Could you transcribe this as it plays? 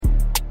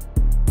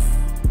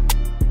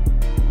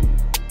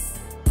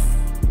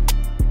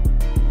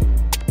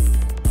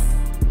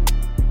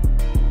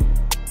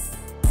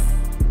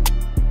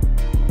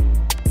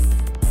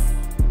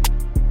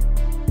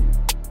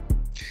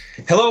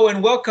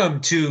and welcome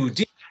to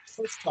Deep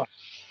First Talk.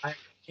 I'm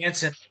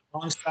Hanson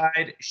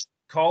alongside Shane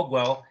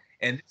Caldwell,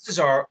 and this is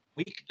our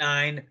Week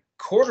 9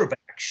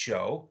 quarterback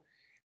show.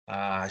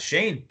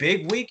 Shane,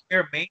 big week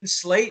here, main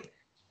slate,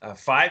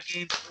 5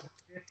 games over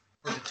 50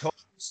 for the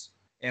totals,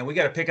 and we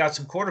got to pick out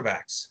some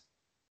quarterbacks.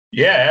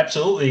 Yeah,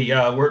 absolutely.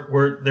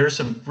 We're there's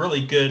some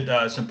really good,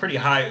 some pretty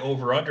high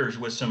over unders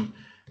with some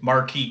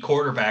marquee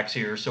quarterbacks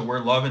here. So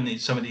we're loving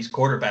some of these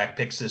quarterback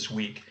picks this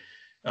week.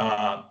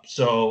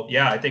 So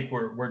yeah, I think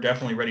we're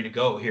definitely ready to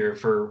go here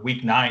for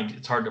week 9.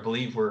 It's hard to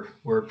believe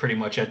we're pretty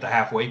much at the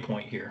halfway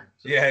point here.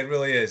 Yeah, it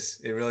really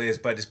is. It really is.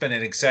 But it's been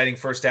an exciting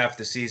first half of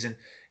the season,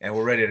 and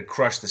we're ready to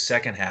crush the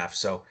second half.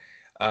 So,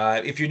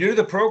 if you're new to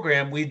the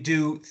program, we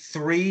do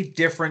 3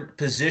 different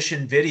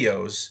position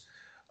videos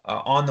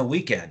on the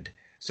weekend.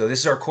 So, this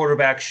is our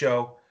quarterback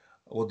show.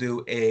 We'll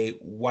do a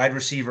wide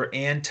receiver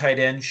and tight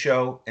end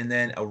show, and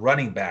then a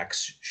running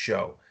backs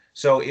show.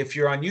 So, if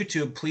you're on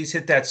YouTube, please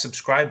hit that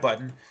subscribe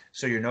button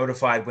so you're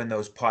notified when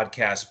those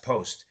podcasts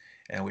post.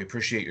 And we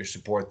appreciate your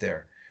support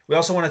there. We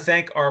also want to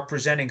thank our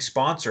presenting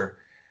sponsor,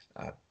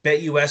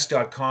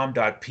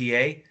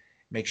 betus.com.pa.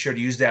 Make sure to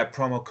use that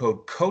promo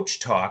code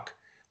CoachTalk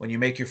when you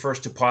make your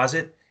first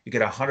deposit. You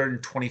get a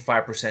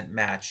 125%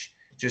 match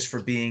just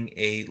for being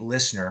a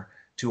listener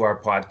to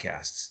our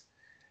podcasts.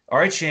 All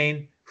right,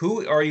 Shane,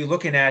 who are you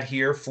looking at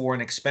here for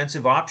an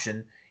expensive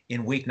option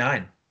in week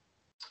 9?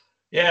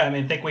 Yeah, I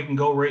mean, I think we can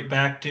go right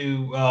back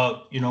to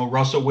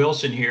Russell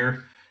Wilson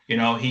here.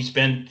 He's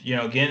been,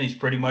 again, he's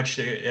pretty much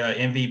the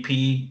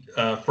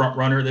MVP front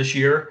runner this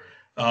year.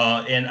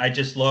 And I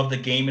just love the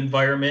game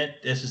environment.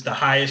 This is the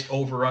highest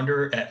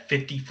over-under at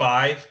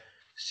 55.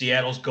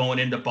 Seattle's going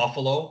into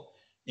Buffalo,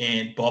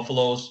 and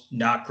Buffalo's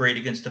not great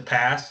against the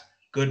pass.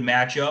 Good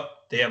matchup.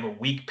 They have a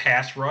weak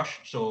pass rush,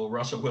 so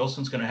Russell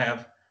Wilson's going to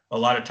have a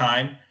lot of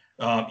time.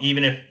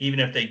 Even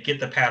if they get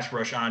the pass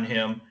rush on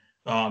him,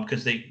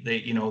 because they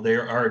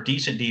are a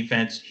decent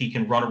defense, he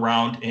can run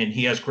around and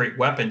he has great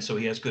weapons, so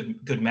he has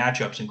good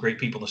matchups and great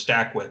people to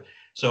stack with.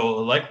 So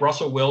like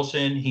Russell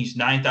Wilson, he's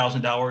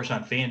 $9,000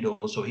 on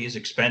Fanduel, so he is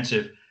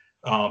expensive.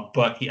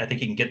 But I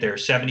think he can get there.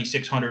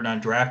 7,600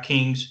 on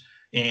Draftkings.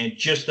 And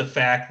just the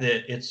fact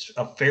that it's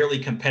a fairly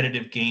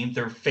competitive game,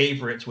 they're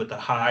favorites with a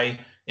high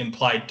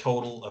implied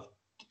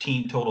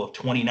team total of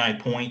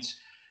 29 points.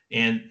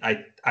 And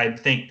I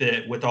think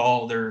that with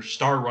all their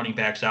star running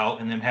backs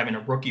out and them having a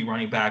rookie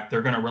running back,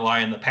 they're going to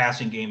rely on the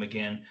passing game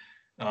again.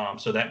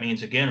 So that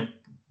means, again,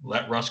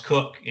 let Russ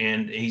cook,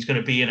 and he's going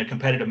to be in a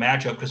competitive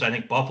matchup because I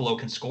think Buffalo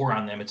can score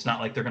on them. It's not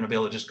like they're going to be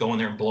able to just go in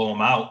there and blow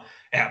them out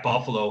at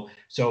Buffalo.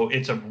 So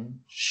it's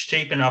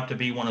shaping up to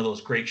be one of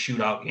those great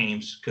shootout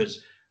games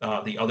because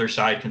the other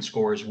side can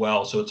score as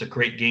well. So it's a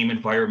great game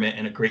environment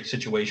and a great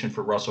situation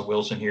for Russell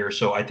Wilson here.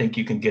 So I think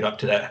you can get up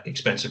to that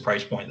expensive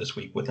price point this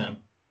week with him.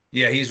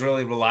 Yeah, he's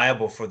really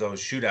reliable for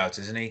those shootouts,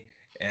 isn't he?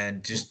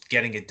 And just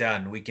getting it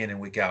done week in and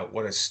week out.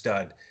 What a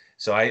stud.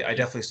 So I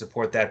definitely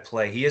support that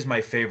play. He is my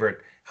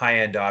favorite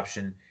high-end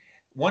option.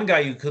 One guy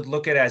you could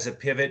look at as a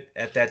pivot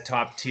at that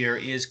top tier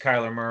is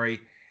Kyler Murray.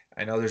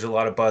 I know there's a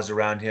lot of buzz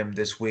around him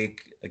this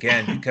week,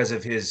 again, because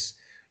of his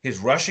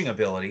rushing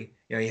ability.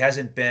 He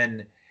hasn't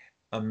been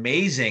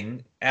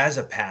amazing as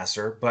a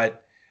passer,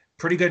 but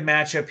pretty good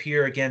matchup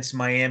here against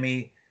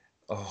Miami.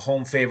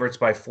 Home favorites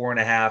by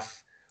 4.5.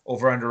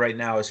 Over under right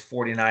now is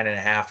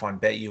 49.5 on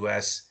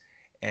BetUS.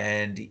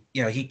 And,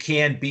 he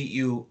can beat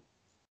you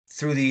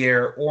through the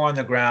air or on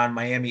the ground.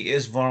 Miami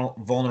is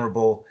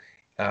vulnerable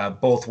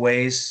both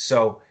ways.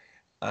 So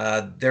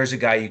there's a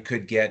guy you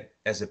could get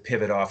as a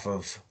pivot off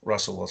of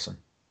Russell Wilson.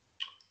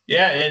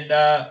 Yeah,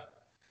 and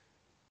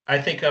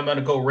I think I'm going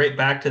to go right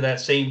back to that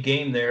same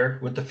game there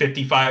with the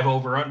 55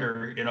 over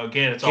under.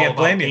 Again, it's all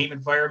about game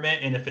environment,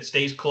 and if it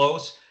stays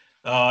close.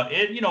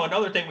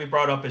 Another thing we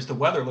brought up is the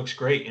weather looks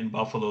great in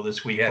Buffalo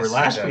this week. Yes, where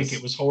last week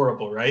it was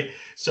horrible, right?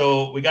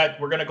 So we're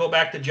going to go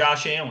back to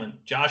Josh Allen.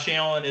 Josh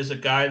Allen is a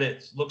guy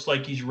that looks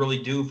like he's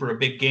really due for a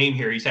big game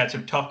here. He's had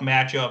some tough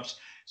matchups,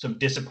 some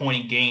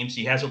disappointing games.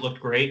 He hasn't looked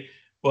great.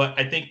 But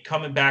I think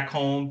coming back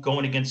home,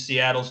 going against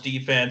Seattle's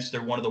defense,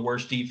 they're one of the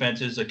worst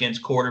defenses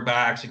against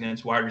quarterbacks,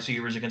 against wide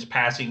receivers, against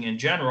passing in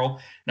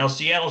general. Now,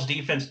 Seattle's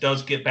defense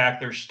does get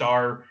back their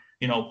star,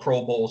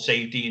 Pro Bowl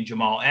safety and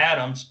Jamal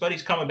Adams, but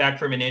he's coming back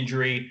from an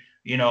injury.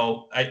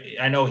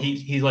 I know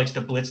he likes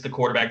to blitz the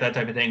quarterback, that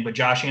type of thing, but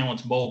Josh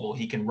Allen's mobile.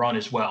 He can run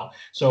as well.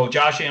 So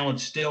Josh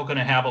Allen's still going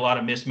to have a lot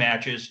of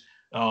mismatches.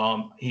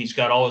 He's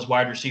got all his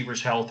wide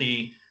receivers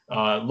healthy.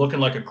 Looking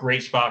like a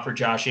great spot for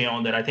Josh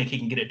Allen that I think he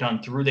can get it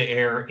done through the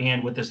air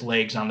and with his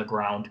legs on the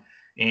ground.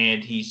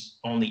 And he's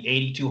only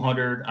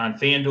 8,200 on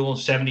FanDuel,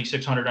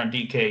 7,600 on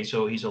DK.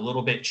 So he's a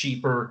little bit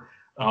cheaper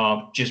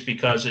just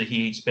because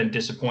he's been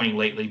disappointing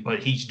lately.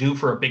 But he's due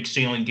for a big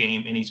ceiling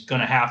game, and he's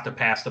going to have to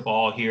pass the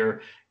ball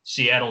here.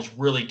 Seattle's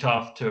really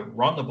tough to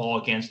run the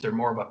ball against. They're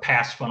more of a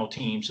pass funnel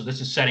team. So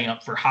this is setting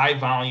up for high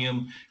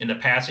volume in the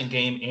passing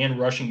game and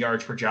rushing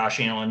yards for Josh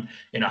Allen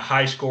in a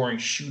high scoring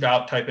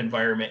shootout type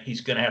environment.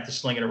 He's going to have to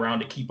sling it around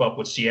to keep up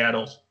with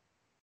Seattle's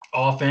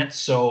offense.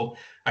 So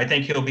I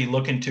think he'll be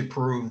looking to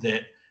prove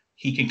that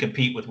he can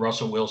compete with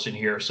Russell Wilson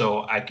here.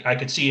 So I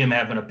could see him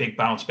having a big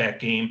bounce back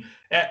game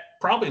at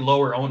probably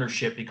lower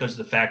ownership because of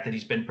the fact that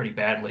he's been pretty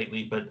bad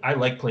lately. But I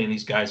like playing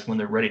these guys when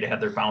they're ready to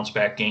have their bounce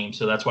back game.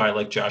 So that's why I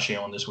like Josh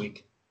Allen this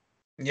week.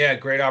 Yeah,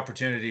 great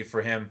opportunity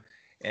for him.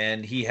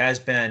 And he has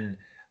been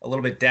a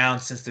little bit down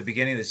since the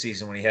beginning of the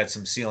season when he had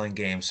some ceiling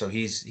games. So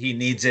he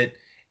needs it.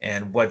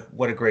 And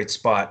what a great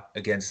spot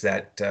against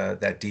that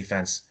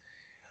defense.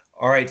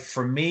 All right,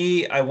 for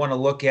me, I want to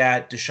look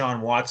at Deshaun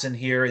Watson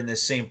here in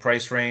this same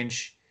price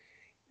range.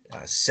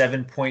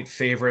 7-point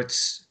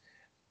favorites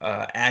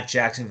at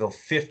Jacksonville.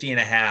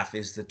 50.5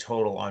 is the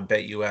total on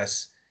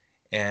BetUS.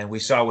 And we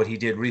saw what he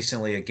did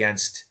recently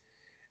against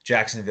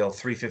Jacksonville,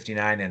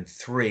 359 and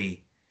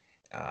 3.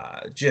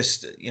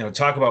 Just,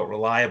 talk about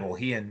reliable.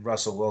 He and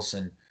Russell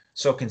Wilson,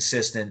 so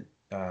consistent.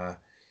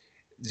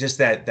 Just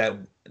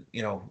that,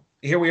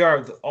 here we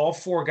are. All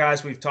four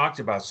guys we've talked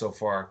about so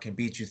far can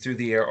beat you through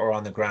the air or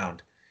on the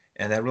ground.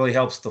 And that really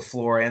helps the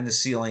floor and the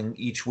ceiling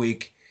each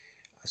week.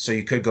 So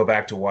you could go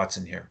back to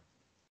Watson here.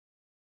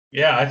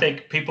 Yeah, I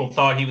think people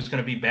thought he was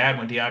going to be bad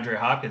when DeAndre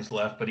Hopkins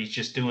left, but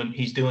he's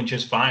doing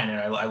just fine, and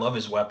I love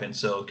his weapon.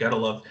 So gotta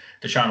love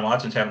Deshaun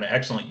Watson's having an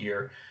excellent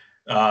year.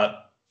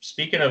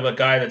 Speaking of a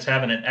guy that's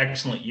having an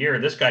excellent year,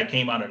 this guy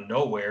came out of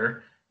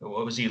nowhere.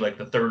 What was he, like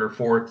the third or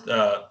fourth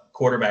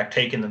quarterback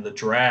taken in the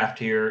draft?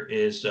 Here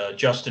is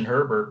Justin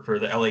Herbert for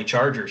the LA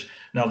Chargers.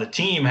 Now the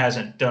team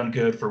hasn't done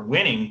good for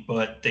winning,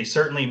 but they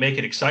certainly make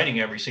it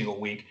exciting every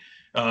single week.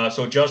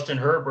 So Justin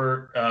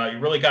Herbert, you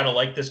really got to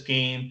like this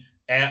game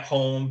at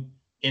home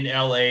in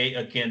LA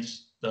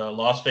against the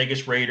Las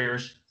Vegas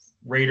Raiders.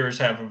 Raiders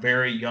have a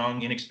very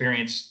young,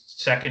 inexperienced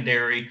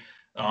secondary.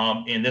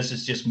 And this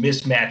is just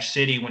mismatch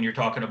city when you're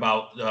talking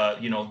about,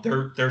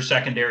 their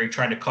secondary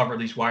trying to cover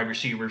these wide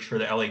receivers for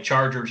the LA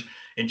Chargers.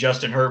 And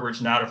Justin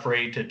Herbert's not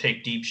afraid to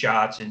take deep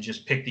shots and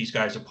just pick these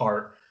guys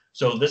apart.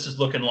 So this is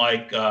looking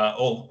like,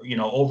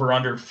 over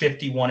under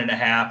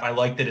 51.5. I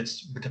like that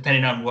it's,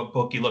 depending on what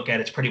book you look at,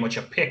 it's pretty much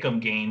a pick 'em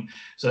game.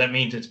 So that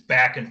means it's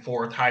back and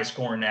forth, high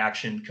scoring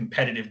action,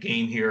 competitive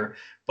game here.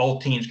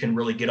 Both teams can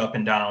really get up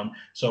and down.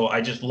 So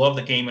I just love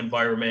the game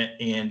environment.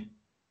 And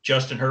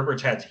Justin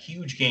Herbert's had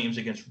huge games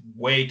against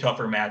way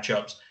tougher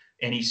matchups,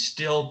 and he's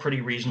still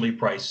pretty reasonably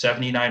priced.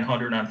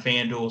 7,900 on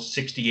FanDuel,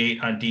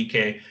 68 on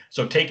DK.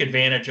 So take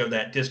advantage of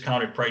that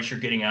discounted price you're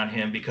getting on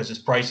him because his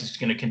price is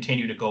going to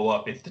continue to go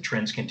up if the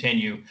trends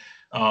continue.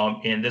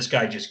 And this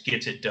guy just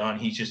gets it done.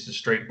 He's just a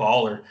straight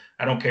baller.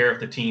 I don't care if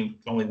the team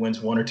only wins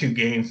 1 or 2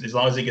 games. As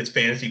long as he gets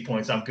fantasy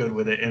points, I'm good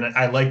with it. And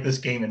I like this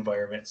game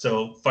environment.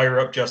 So fire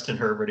up Justin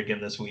Herbert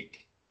again this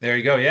week. There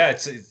you go. Yeah,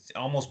 it's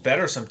almost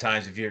better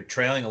sometimes if you're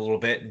trailing a little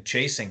bit and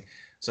chasing.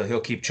 So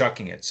he'll keep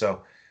chucking it.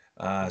 So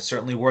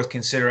certainly worth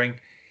considering.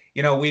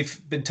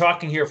 We've been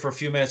talking here for a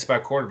few minutes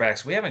about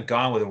quarterbacks. We haven't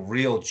gone with a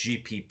real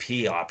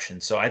GPP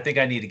option. So I think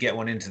I need to get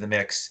one into the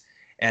mix.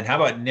 And how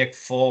about Nick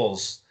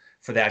Foles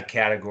for that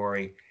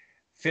category?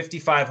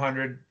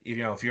 5,500.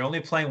 If you're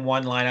only playing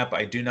one lineup,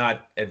 I do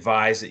not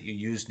advise that you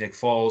use Nick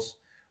Foles.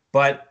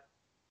 But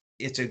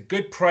it's a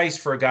good price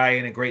for a guy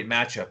in a great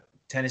matchup.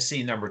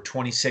 Tennessee, number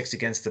 26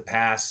 against the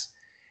pass.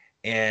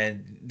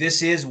 And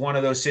this is one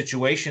of those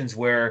situations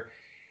where,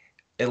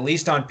 at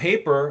least on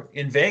paper,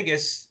 in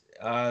Vegas,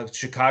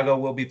 Chicago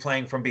will be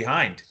playing from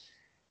behind.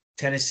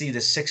 Tennessee, the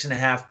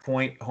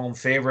 6.5-point home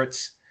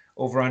favorites,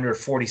 over under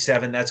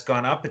 47. That's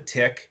gone up a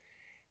tick.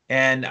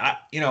 And,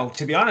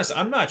 to be honest,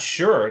 I'm not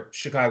sure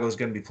Chicago is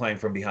going to be playing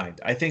from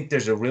behind. I think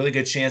there's a really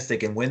good chance they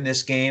can win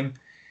this game.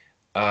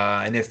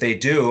 And if they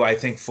do, I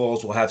think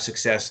Foles will have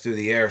success through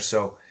the air.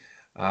 So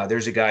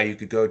there's a guy you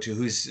could go to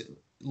who's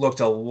looked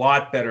a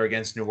lot better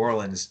against New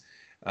Orleans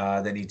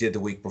than he did the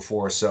week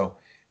before. So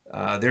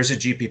there's a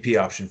GPP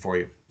option for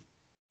you.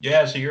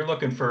 Yeah, so you're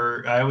looking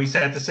for, I always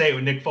have to say it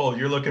with Nick Foles,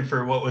 you're looking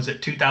for, what was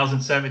it,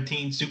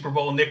 2017 Super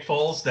Bowl Nick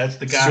Foles? That's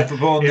the guy. Super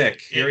Bowl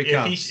Nick, here he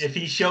comes. If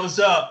he shows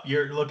up,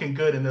 you're looking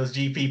good in those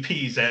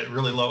GPPs at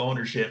really low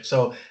ownership.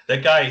 So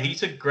that guy,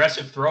 he's an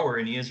aggressive thrower,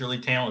 and he is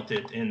really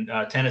talented, and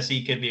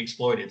Tennessee can be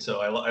exploited.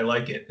 So I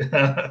like it.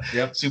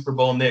 Yep. Super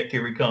Bowl Nick,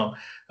 here we come.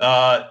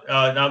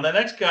 Now the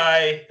next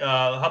guy,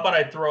 how about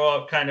I throw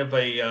out kind of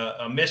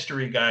a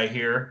mystery guy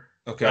here.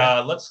 Okay.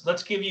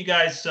 Let's give you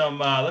guys some.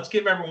 Let's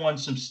give everyone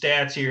some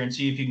stats here and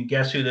see if you can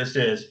guess who this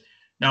is.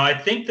 Now, I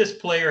think this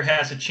player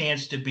has a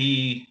chance to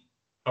be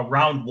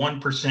around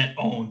 1%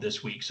 owned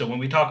this week. So when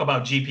we talk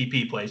about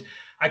GPP plays,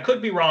 I could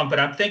be wrong, but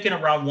I'm thinking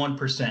around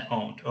 1%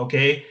 owned.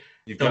 Okay.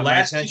 You've got my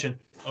attention.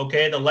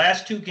 The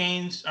last 2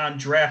 games on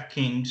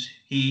Draftkings,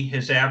 he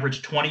has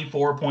averaged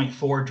 24.4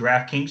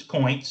 Draftkings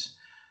points.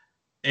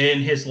 In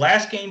his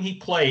last game he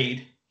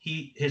played,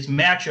 his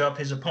matchup,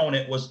 his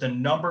opponent was the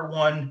number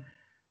 1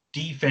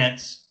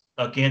 defense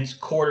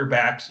against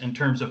quarterbacks in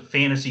terms of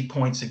fantasy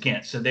points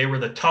against. So they were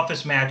the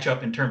toughest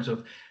matchup in terms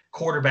of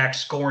quarterback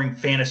scoring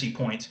fantasy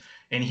points.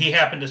 And he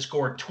happened to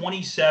score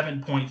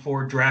 27.4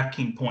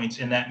 DraftKings points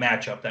in that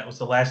matchup. That was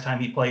the last time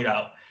he played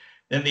out.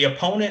 Then the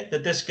opponent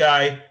that this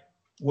guy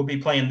will be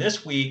playing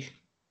this week,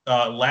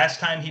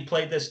 last time he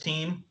played this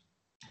team,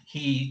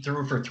 he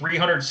threw for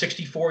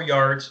 364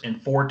 yards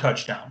and 4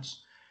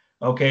 touchdowns.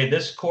 Okay,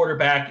 this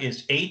quarterback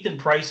is 8th in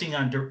pricing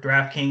on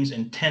Draftkings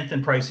and 10th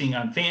in pricing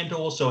on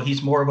Fanduel, so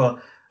he's more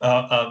of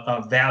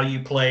a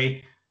value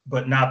play,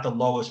 but not the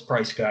lowest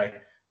price guy.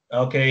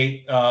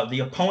 Okay, the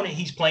opponent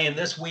he's playing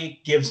this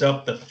week gives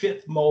up the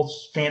 5th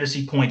most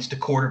fantasy points to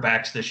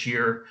quarterbacks this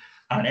year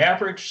on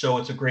average, so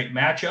it's a great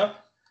matchup.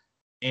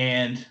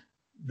 And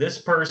this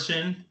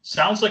person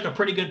sounds like a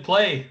pretty good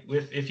play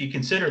if you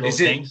consider those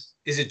things.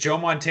 Is it Joe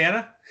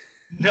Montana?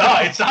 No,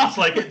 it sounds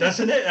like it,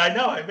 doesn't it? I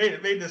know. I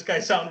made this guy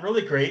sound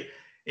really great.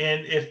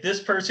 And if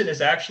this person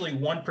is actually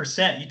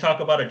 1%, you talk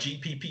about a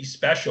GPP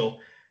special.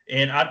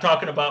 And I'm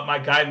talking about my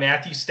guy,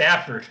 Matthew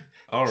Stafford.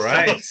 All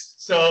right.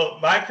 So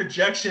my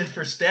projection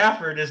for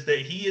Stafford is that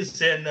he is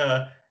in,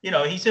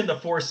 he's in the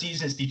Four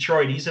Seasons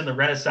Detroit. He's in the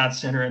Renaissance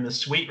Center in the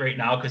suite right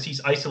now because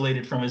he's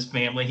isolated from his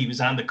family. He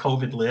was on the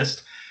COVID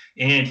list.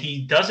 And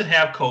he doesn't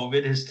have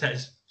COVID. His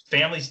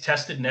family's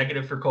tested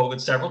negative for COVID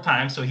several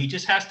times. So he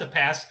just has to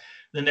pass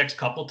the next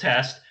couple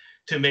tests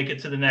to make it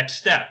to the next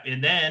step.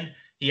 And then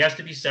he has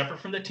to be separate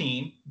from the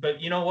team. But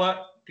you know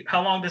what?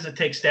 How long does it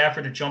take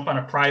Stafford to jump on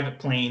a private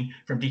plane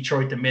from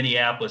Detroit to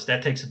Minneapolis?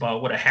 That takes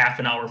about, a half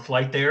an hour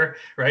flight there,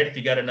 right? If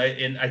you got a night,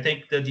 and I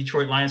think the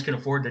Detroit Lions can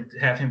afford to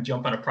have him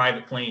jump on a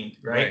private plane,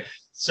 right?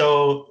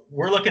 So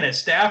we're looking at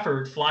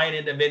Stafford flying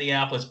into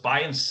Minneapolis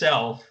by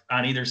himself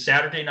on either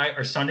Saturday night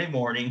or Sunday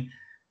morning,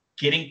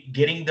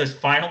 getting the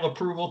final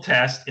approval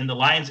test, and the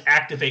Lions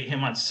activate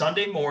him on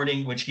Sunday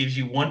morning, which gives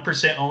you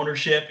 1%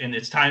 ownership, and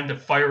it's time to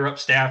fire up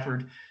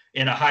Stafford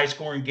in a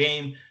high-scoring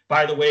game.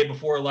 By the way,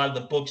 before a lot of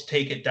the books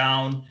take it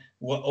down,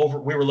 we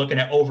were looking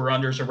at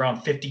over-unders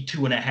around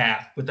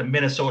 52.5 with the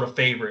Minnesota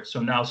favorite.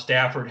 So now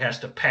Stafford has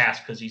to pass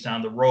because he's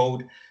on the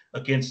road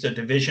against a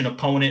division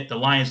opponent. The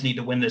Lions need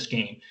to win this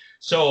game.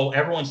 So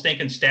everyone's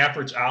thinking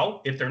Stafford's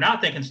out. If they're not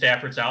thinking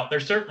Stafford's out,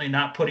 they're certainly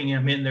not putting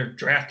him in their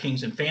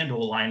DraftKings and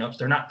FanDuel lineups.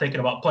 They're not thinking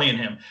about playing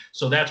him.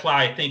 So that's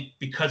why I think,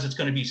 because it's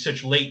going to be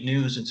such late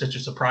news and such a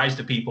surprise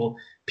to people,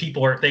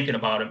 people aren't thinking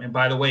about him. And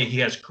by the way, he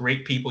has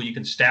great people you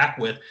can stack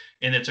with,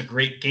 and it's a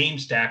great game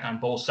stack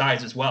on both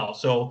sides as well.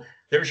 So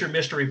there's your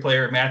mystery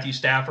player, Matthew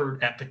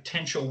Stafford, at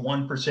potential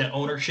 1%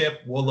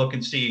 ownership. We'll look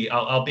and see.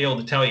 I'll be able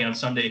to tell you on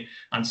Sunday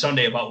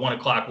about 1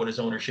 o'clock what his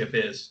ownership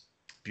is.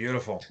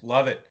 Beautiful.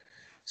 Love it.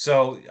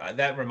 So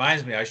that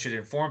reminds me, I should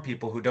inform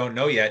people who don't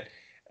know yet.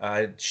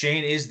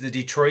 Shane is the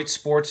Detroit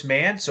sports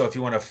man. So if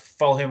you want to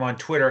follow him on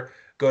Twitter,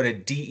 go to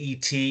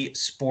DET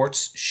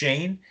Sports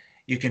Shane.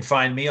 You can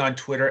find me on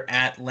Twitter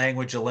at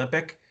Language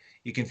Olympic.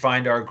 You can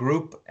find our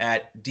group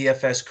at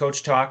DFS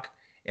Coach Talk,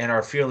 and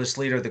our fearless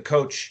leader, the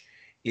coach,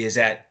 is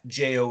at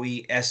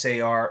JOESARVADI.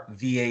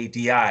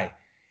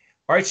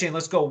 All right, Shane,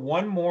 let's go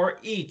one more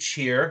each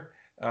here.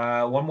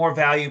 One more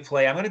value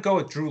play. I'm going to go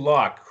with Drew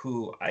Lock,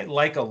 who I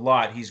like a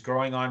lot. He's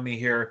growing on me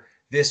here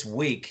this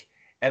week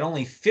at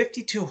only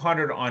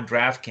 5,200 on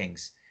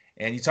DraftKings.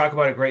 And you talk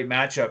about a great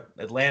matchup.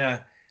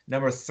 Atlanta,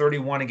 number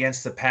 31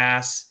 against the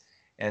pass.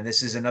 And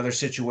this is another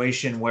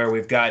situation where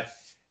we've got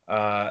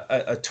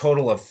a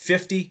total of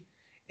 50,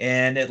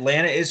 and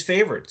Atlanta is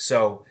favored.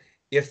 So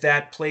if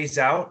that plays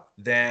out,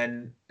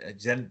 then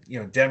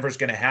Denver's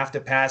going to have to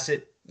pass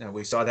it.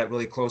 We saw that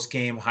really close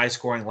game, high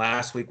scoring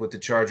last week with the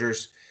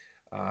Chargers.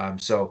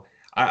 So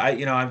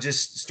I'm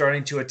just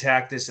starting to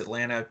attack this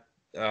Atlanta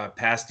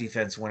pass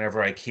defense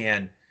whenever I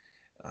can.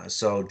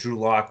 So Drew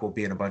Lock will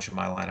be in a bunch of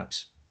my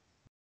lineups.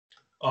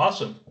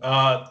 Awesome.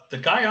 The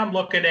guy I'm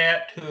looking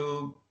at,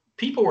 who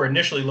people were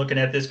initially looking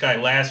at this guy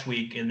last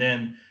week, and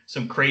then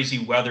some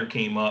crazy weather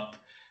came up.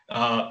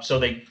 So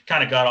they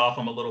kind of got off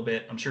him a little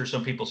bit. I'm sure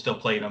some people still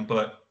played him,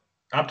 but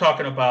I'm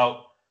talking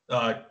about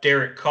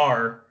Derek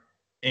Carr.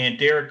 And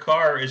Derek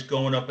Carr is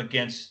going up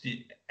against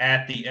the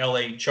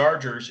LA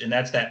Chargers, and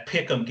that's that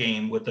pick'em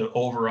game with the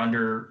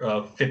over-under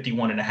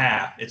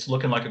 51.5. It's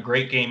looking like a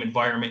great game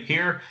environment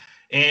here.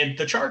 And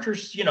the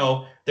Chargers,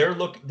 they're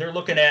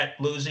looking at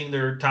losing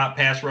their top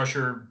pass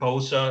rusher.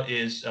 Bosa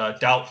is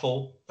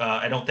doubtful.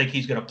 I don't think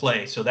he's going to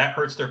play, so that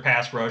hurts their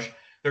pass rush.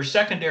 Their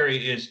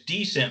secondary is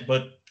decent,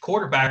 but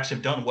quarterbacks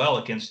have done well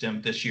against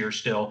them this year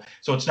still.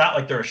 So it's not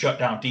like they're a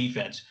shutdown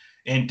defense.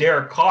 And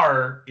Derek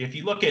Carr, if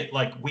you look at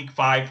like week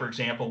 5, for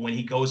example, when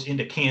he goes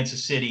into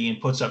Kansas City and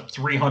puts up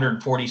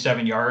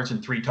 347 yards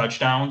and 3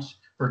 touchdowns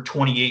for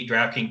 28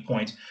 DraftKings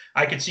points,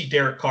 I could see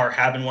Derek Carr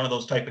having one of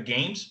those type of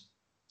games.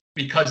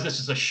 Because this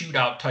is a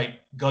shootout type,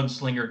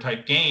 gunslinger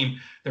type game,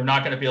 they're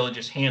not going to be able to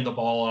just hand the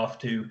ball off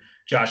to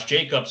Josh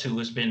Jacobs, who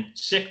has been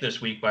sick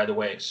this week, by the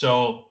way.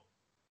 So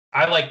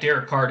I like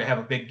Derek Carr to have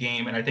a big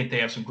game, and I think they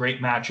have some great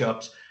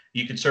matchups.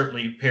 You could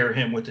certainly pair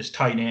him with his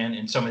tight end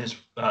and some of his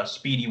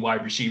speedy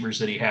wide receivers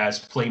that he has,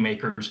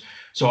 playmakers.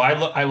 So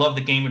I love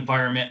the game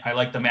environment. I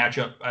like the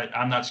matchup.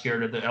 I'm not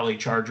scared of the LA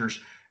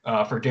Chargers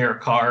for Derek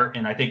Carr,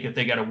 and I think if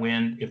they got to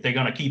win, if they're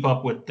going to keep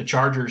up with the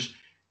Chargers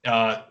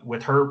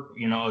with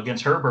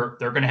against Herbert,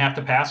 they're going to have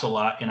to pass a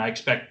lot, and I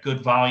expect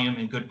good volume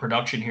and good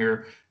production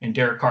here and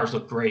Derek Carr's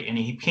looked great. And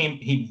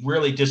he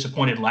really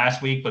disappointed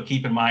last week, but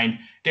keep in mind,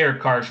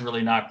 Derek Carr's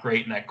really not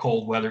great in that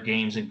cold weather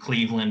games in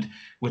Cleveland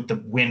with the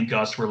wind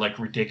gusts were like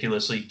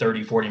ridiculously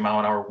 30, 40 mile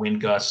an hour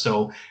wind gusts.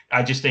 So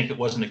I just think it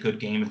wasn't a good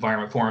game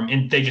environment for him.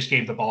 And they just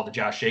gave the ball to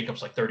Josh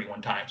Jacobs like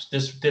 31 times.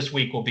 This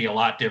week will be a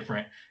lot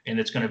different, and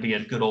it's going to be a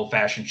good old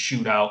fashioned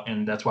shootout.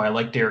 And that's why I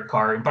like Derek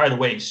Carr. And by the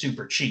way, he's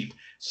super cheap,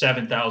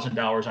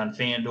 $7,000 on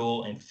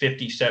Fanduel and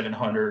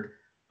 $5,700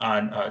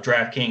 on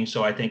Draftkings.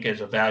 So I think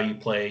as a value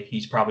play,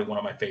 he's probably one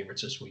of my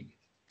favorites this week.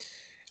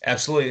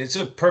 Absolutely. It's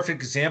a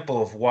perfect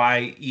example of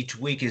why each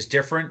week is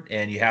different,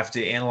 and you have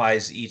to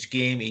analyze each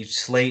game, each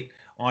slate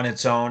on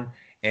its own.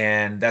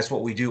 And that's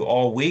what we do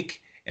all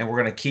week. And we're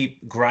going to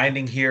keep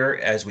grinding here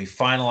as we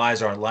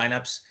finalize our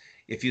lineups.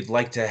 If you'd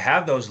like to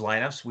have those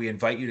lineups, we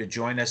invite you to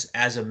join us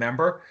as a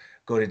member.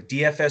 Go to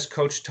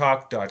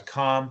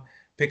dfscoachtalk.com,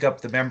 pick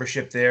up the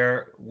membership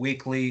there,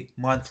 weekly,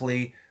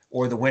 monthly,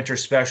 or the winter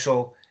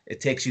special.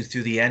 It takes you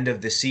through the end of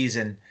the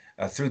season,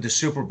 through the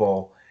Super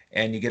Bowl.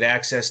 And you get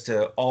access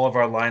to all of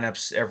our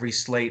lineups, every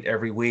slate,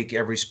 every week,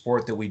 every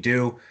sport that we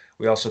do.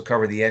 We also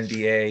cover the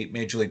NBA,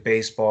 Major League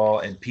Baseball,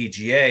 and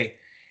PGA.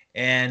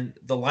 And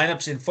the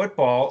lineups in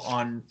football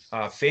on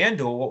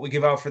FanDuel, what we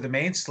give out for the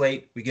main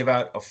slate, we give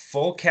out a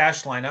full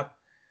cash lineup,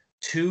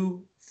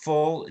 2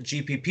 full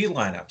GPP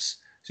lineups.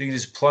 So you can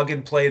just plug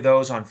and play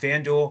those on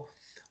FanDuel.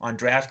 On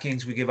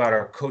DraftKings, we give out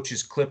our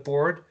coach's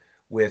clipboard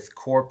with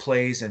core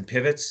plays and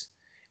pivots.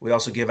 We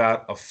also give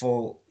out a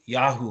full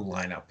Yahoo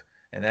lineup,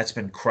 and that's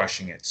been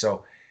crushing it.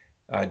 So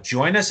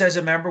join us as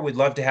a member. We'd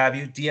love to have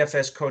you.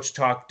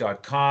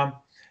 dfscoachtalk.com.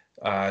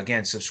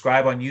 Again,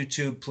 subscribe on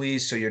YouTube,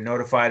 please, so you're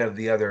notified of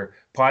the other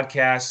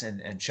podcasts,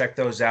 and check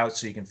those out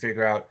so you can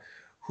figure out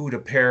who to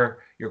pair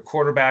your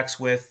quarterbacks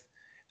with.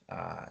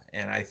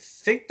 And I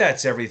think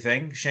that's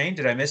everything. Shane,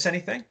 did I miss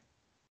anything?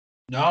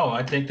 No,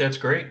 I think that's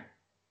great.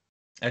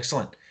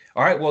 Excellent.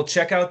 All right, well,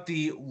 check out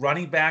the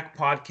Running Back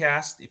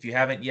podcast if you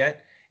haven't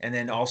yet, and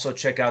then also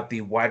check out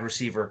the Wide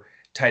Receiver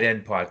Tight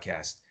End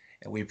podcast.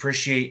 And we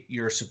appreciate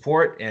your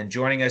support and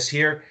joining us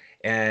here.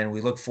 And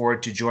we look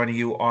forward to joining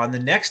you on the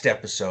next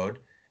episode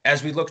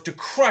as we look to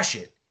crush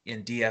it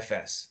in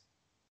DFS.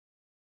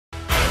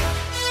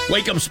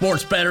 Wake up,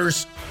 sports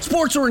bettors.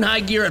 Sports are in high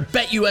gear at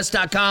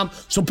BetUS.com,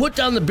 so put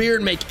down the beer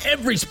and make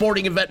every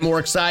sporting event more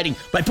exciting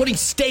by putting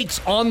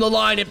stakes on the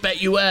line at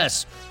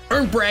BetUS.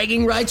 Earn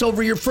bragging rights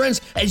over your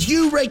friends as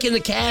you rake in the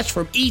cash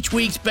from each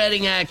week's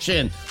betting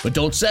action. But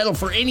don't settle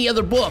for any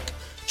other book.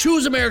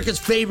 Choose America's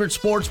favorite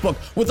sportsbook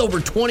with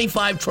over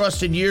 25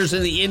 trusted years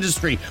in the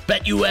industry,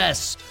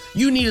 BetUS.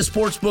 You need a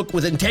sportsbook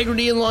with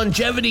integrity and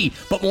longevity,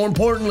 but more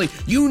importantly,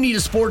 you need a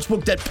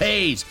sportsbook that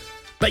pays.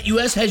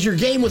 BetUS has your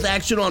game with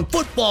action on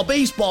football,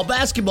 baseball,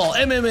 basketball,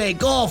 MMA,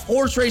 golf,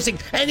 horse racing,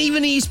 and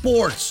even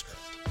esports.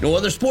 No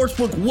other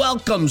sportsbook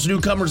welcomes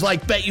newcomers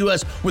like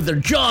BetUS with their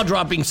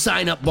jaw-dropping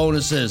sign-up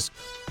bonuses.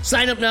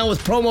 Sign up now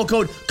with promo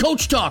code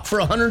CoachTalk for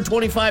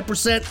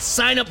 125%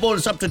 sign-up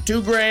bonus up to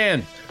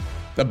 $2,000.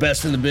 The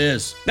best in the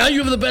biz. Now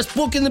you have the best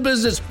book in the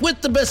business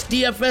with the best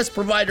DFS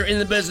provider in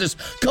the business,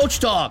 Coach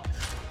Talk.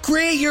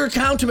 Create your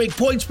account to make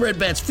point spread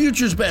bets,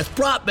 futures bets,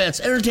 prop bets,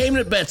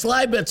 entertainment bets,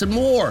 live bets, and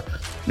more.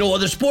 No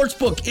other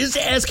sportsbook is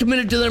as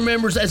committed to their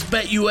members as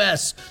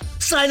BetUS.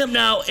 Sign up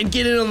now and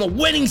get in on the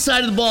winning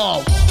side of the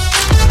ball.